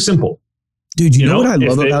 Pretty simple. Dude, you know what I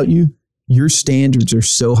love about you? Your standards are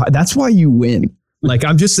so high. That's why you win. Like,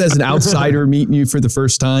 I'm just as an outsider meeting you for the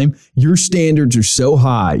first time, your standards are so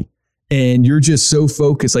high. And you're just so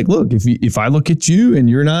focused. Like, look, if I look at you and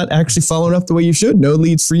you're not actually following up the way you should, no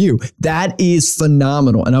leads for you. That is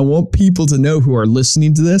phenomenal. And I want people to know who are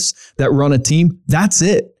listening to this that run a team. That's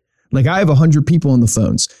it. Like, I have 100 people on the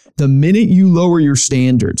phones. The minute you lower your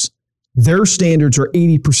standards, their standards are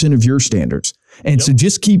 80% of your standards. And so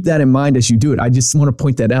just keep that in mind as you do it. I just want to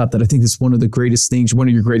point that out, that I think it's one of the greatest things, one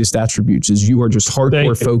of your greatest attributes is you are just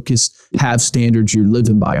hardcore focused, have standards, you're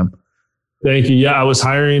living by them. Thank you. Yeah, I was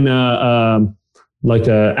hiring like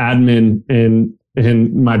a admin,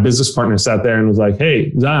 and my business partner sat there and was like,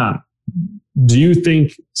 "Hey, Zion, do you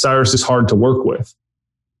think Cyrus is hard to work with?"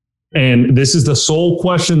 And this is the sole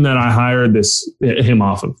question that I hired him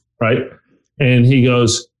off of, right? And he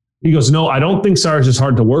goes, "No, I don't think Cyrus is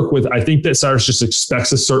hard to work with. I think that Cyrus just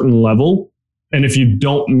expects a certain level, and if you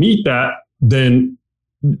don't meet that, then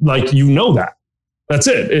like that." That's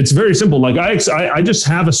it. It's very simple. Like I just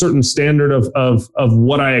have a certain standard of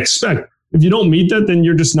what I expect. If you don't meet that, then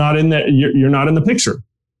you're just not in that. You're not in the picture,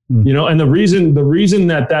 And the reason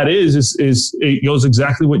that is it goes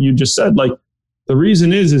exactly what you just said. Like The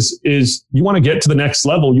reason is you want to get to the next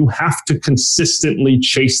level. You have to consistently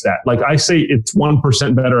chase that. Like I say, it's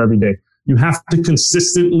 1% better every day. You have to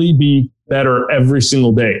consistently be better every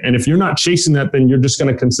single day. And if you're not chasing that, then you're just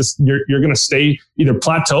going to you're going to stay either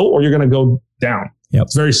plateau or you're going to go down. Yep.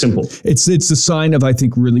 It's very simple. It's a sign of, I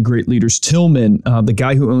think, really great leaders. Tillman, the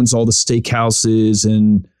guy who owns all the steakhouses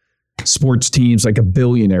and sports teams, like a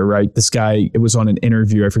billionaire, right? This guy, it was on an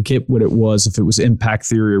interview. I forget what it was, if it was Impact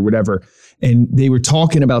Theory or whatever. And they were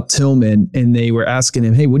talking about Tillman and they were asking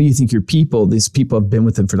him, hey, what do you think your people, these people have been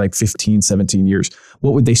with him for like 15, 17 years.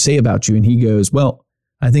 What would they say about you? And he goes, well,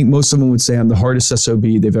 I think most of them would say I'm the hardest SOB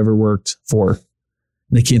they've ever worked for.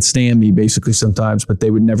 They can't stand me basically sometimes, but they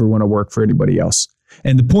would never want to work for anybody else.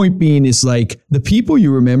 And the point being is like the people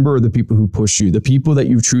you remember are the people who push you. The people that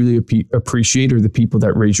you truly appreciate are the people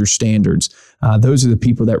that raise your standards. Those are the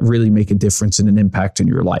people that really make a difference and an impact in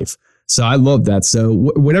your life. So I love that. So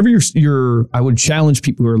whatever I would challenge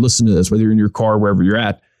people who are listening to this, whether you're in your car, wherever you're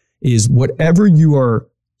at, is whatever you are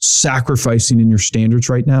sacrificing in your standards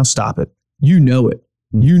right now, stop it. You know it.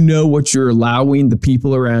 You know what you're allowing the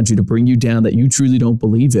people around you to bring you down that you truly don't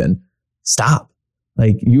believe in. Stop.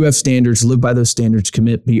 Like you have standards, live by those standards,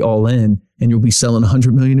 commit, be all in, and you'll be selling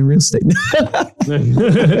 100 million in real estate.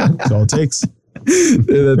 That's all it takes.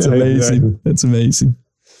 That's amazing. Exactly. That's amazing.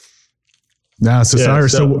 Nah, so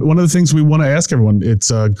Cyrus, so one of the things we want to ask everyone,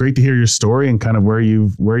 it's great to hear your story and kind of where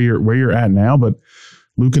you're at now. But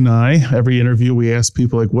Luke and I, every interview, we ask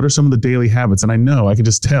people like, what are some of the daily habits? And I know I can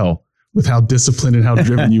just tell with how disciplined and how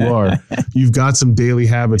driven you are, you've got some daily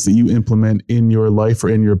habits that you implement in your life or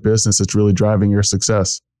in your business that's really driving your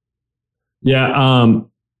success. Yeah.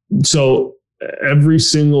 So every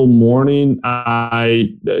single morning,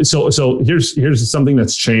 so here's something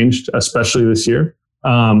that's changed, especially this year.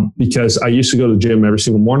 Because I used to go to the gym every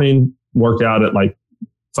single morning, work out at like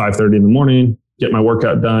 5:30 in the morning, get my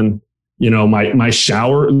workout done. You know, my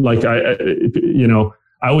shower, like I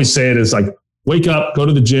always say it is like, wake up, go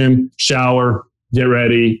to the gym, shower, get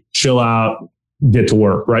ready, chill out, get to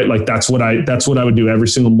work, right? Like that's what I would do every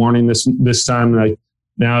single morning this time. Like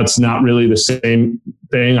now it's not really the same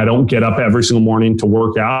thing. I don't get up every single morning to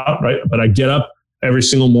work out, right? But I get up every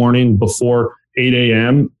single morning before 8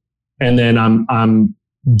 a.m. and then I'm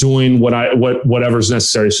doing whatever's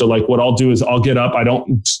necessary. So like what I'll do is I'll get up. I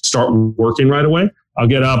don't start working right away. I'll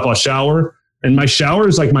get up, I'll shower, and my shower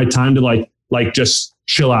is like my time to like just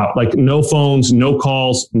chill out, like no phones, no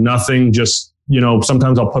calls, nothing. Just,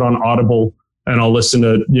 sometimes I'll put on Audible and I'll listen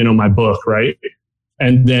to, my book. Right.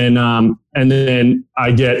 And then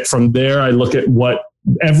I get from there, I look at what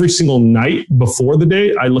every single night before the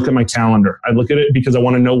day, I look at my calendar. I look at it because I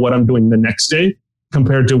want to know what I'm doing the next day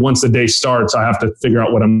compared to once the day starts, I have to figure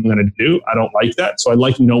out what I'm going to do. I don't like that. So I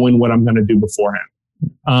like knowing what I'm going to do beforehand.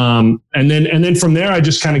 And then from there, I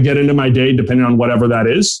just kind of get into my day depending on whatever that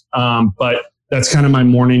is. But that's kind of my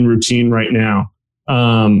morning routine right now.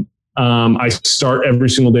 I start every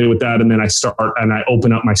single day with that. And then I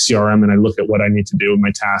open up my CRM and I look at what I need to do with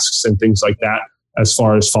my tasks and things like that, as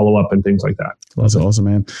far as follow up and things like that. That's awesome,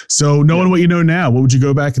 man. So knowing what you know now, what would you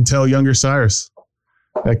go back and tell younger Cyrus?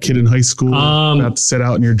 That kid in high school about to set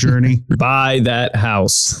out on your journey. Buy that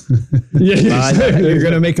house. Yeah, exactly. You're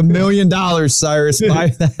going to make $1 million, Cyrus. Buy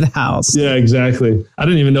that house. Yeah, exactly. I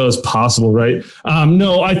didn't even know it was possible, right?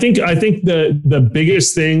 No, I think the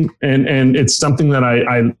biggest thing, and it's something that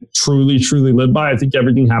I truly, truly live by. I think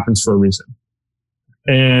everything happens for a reason.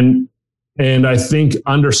 And I think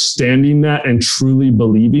understanding that and truly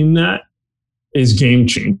believing that is game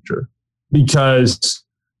changer because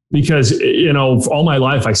all my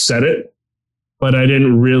life I said it, but I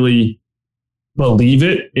didn't really believe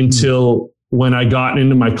it until when I got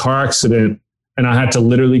into my car accident and I had to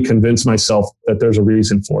literally convince myself that there's a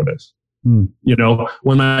reason for this.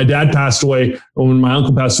 When my dad passed away, or when my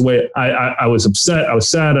uncle passed away, I was upset. I was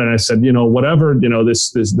sad. And I said, whatever,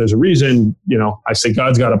 there's a reason, I say,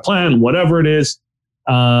 God's got a plan, whatever it is.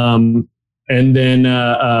 And then,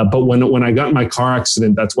 but when I got in my car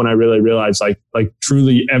accident, that's when I really realized, like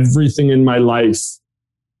truly everything in my life,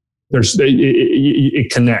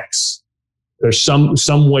 it connects. There's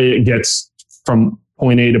some way it gets from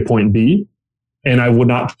point A to point B, and I would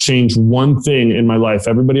not change one thing in my life.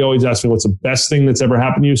 Everybody always asks me, "What's the best thing that's ever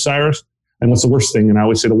happened to you, Cyrus?" And what's the worst thing? And I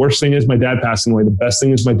always say, the worst thing is my dad passing away. The best thing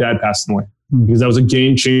is my dad passing away. Because that was a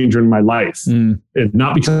game changer in my life.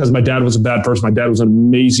 Not because my dad was a bad person. My dad was an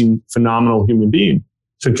amazing, phenomenal human being.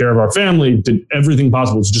 Took care of our family, did everything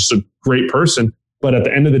possible. Was just a great person. But at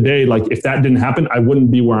the end of the day, like if that didn't happen, I wouldn't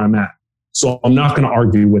be where I'm at. So I'm not going to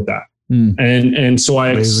argue with that. And so I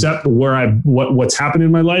accept what's happened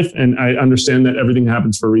in my life, and I understand that everything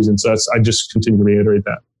happens for a reason. So I just continue to reiterate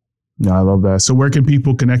that. No, I love that. So where can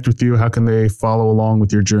people connect with you? How can they follow along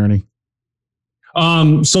with your journey?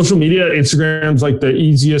 Social media, Instagram's like the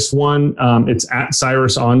easiest one. It's at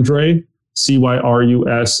Cyrus Andre,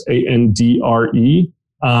 CYRUSANDRE,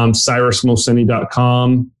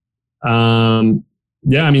 CyrusMoseni.com.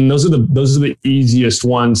 Yeah, I mean, those are the easiest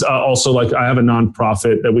ones. Also, like I have a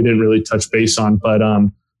nonprofit that we didn't really touch base on, but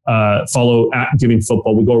follow at Giving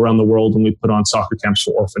Football. We go around the world and we put on soccer camps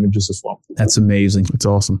for orphanages as well. That's amazing. It's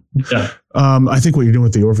awesome. Yeah. I think what you're doing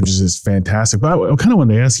with the orphanages is fantastic. But I kind of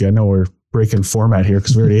wanted to ask you, I know we're breaking format here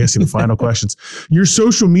because we already asked you the final questions. Your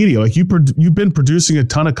social media, like you've been producing a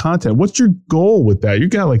ton of content. What's your goal with that? You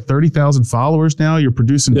got like 30,000 followers now. You're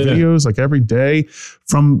producing videos like every day.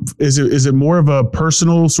 Is it more of a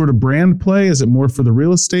personal sort of brand play? Is it more for the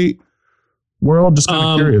real estate world? Just kind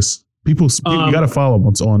of curious. People you got to follow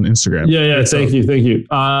them on Instagram. Yeah. Thank you.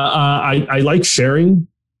 I like sharing.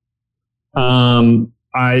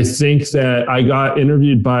 I think that I got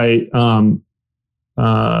interviewed by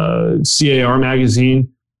CAR magazine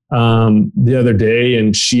the other day,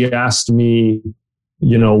 and she asked me,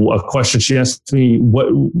 a question. She asked me,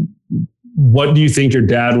 what do you think your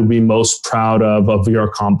dad would be most proud of your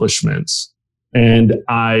accomplishments? And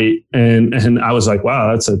I was like,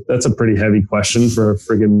 wow, that's a pretty heavy question for a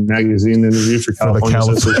friggin' magazine interview for California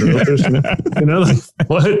Association of Realtors. Like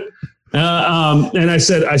what? And I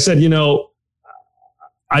said, I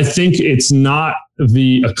think it's not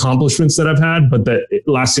the accomplishments that I've had, but the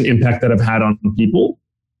lasting impact that I've had on people.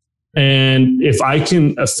 And if I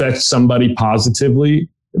can affect somebody positively,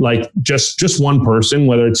 like just one person,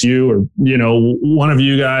 whether it's you or, one of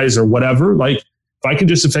you guys or whatever, like if I can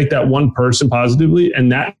just affect that one person positively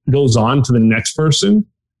and that goes on to the next person,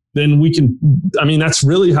 then that's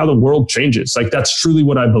really how the world changes. Like that's truly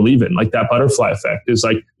what I believe in. Like that butterfly effect is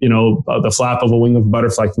like, the flap of a wing of a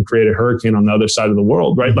butterfly can create a hurricane on the other side of the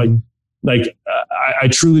world, right? I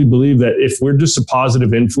truly believe that if we're just a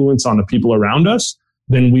positive influence on the people around us,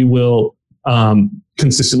 then we will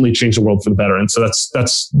consistently change the world for the better. And so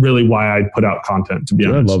that's really why I put out content, to be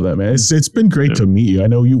honest. I love that, man. It's been great to meet you. I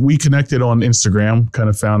know we connected on Instagram,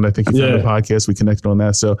 I think you found the podcast. We connected on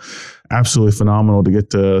that. So absolutely phenomenal to get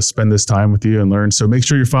to spend this time with you and learn. So make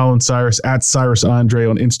sure you're following Cyrus at Cyrus Andre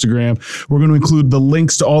on Instagram. We're going to include the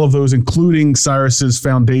links to all of those, including Cyrus's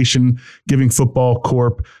foundation, Giving Football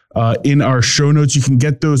Corp, in our show notes. You can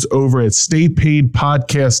get those over at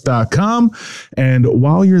staypaidpodcast.com. And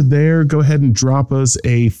while you're there, go ahead and drop us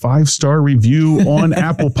a 5-star review on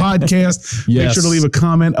Apple Podcast. Yes. Make sure to leave a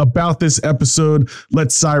comment about this episode.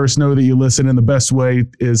 Let Cyrus know that you listen. And the best way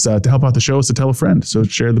is to help out the show is to tell a friend. So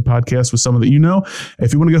share the podcast with someone that you know.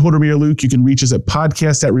 If you want to get hold of me or Luke, you can reach us at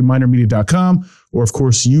podcast@remindermedia.com. Or, of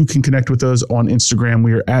course, you can connect with us on Instagram.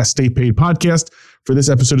 We are at Stay Paid Podcast. For this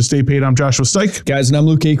episode of Stay Paid, I'm Joshua Stike. Guys, and I'm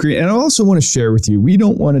Luke Acree. And I also want to share with you, we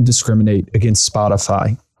don't want to discriminate against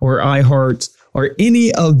Spotify or iHeart or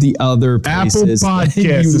any of the other places. Apple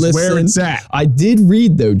Podcasts is where it's at. I did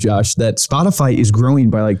read, though, Josh, that Spotify is growing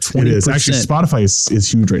by like 20%. It is. Actually, Spotify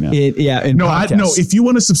is huge right now. No, if you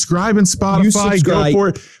want to subscribe in Spotify, go for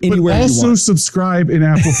it. But also subscribe in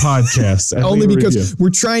Apple Podcasts. Only because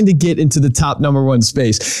we're trying to get into the top #1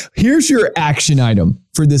 space. Here's your action item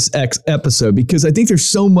for this episode, because I think there's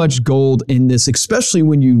so much gold in this, especially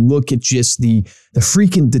when you look at just the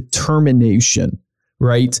freaking determination,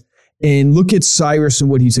 right? And look at Cyrus and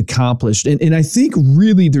what he's accomplished. And I think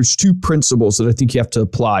really there's 2 principles that I think you have to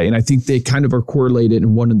apply. And I think they kind of are correlated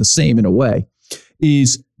and one and the same in a way,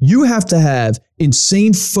 is you have to have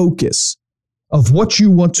insane focus of what you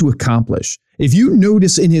want to accomplish. If you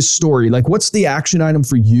notice in his story, like what's the action item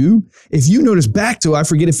for you? If you notice back to, I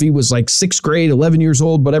forget if he was like 6th grade, 11 years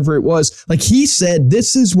old, whatever it was, like he said,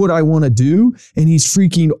 this is what I want to do. And he's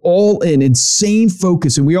freaking all in, insane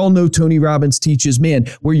focus. And we all know Tony Robbins teaches, man,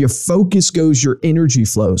 where your focus goes, your energy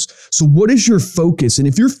flows. So what is your focus? And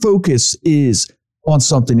if your focus is on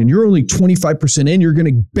something and you're only 25% in, you're going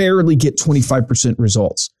to barely get 25%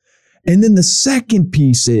 results. And then the second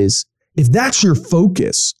piece is, if that's your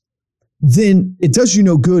focus, then it does you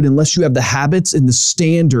no good unless you have the habits and the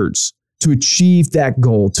standards to achieve that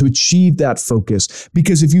goal, to achieve that focus.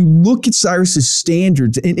 Because if you look at Cyrus's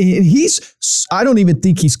standards, and I don't even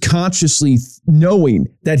think he's consciously knowing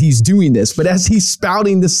that he's doing this, but as he's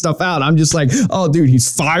spouting this stuff out, I'm just like, oh, dude,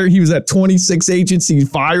 he's fired. He was at 26 agents. He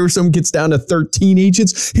fires some, gets down to 13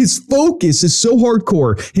 agents. His focus is so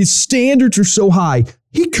hardcore. His standards are so high.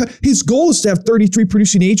 His goal is to have 33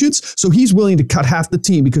 producing agents, so he's willing to cut half the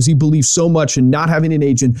team because he believes so much in not having an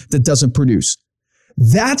agent that doesn't produce.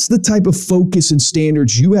 That's the type of focus and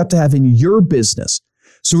standards you have to have in your business.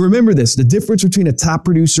 So remember this, the difference between a top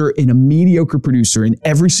producer and a mediocre producer in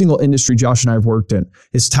every single industry Josh and I have worked in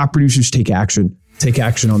is top producers take action. Take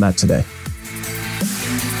action on that today.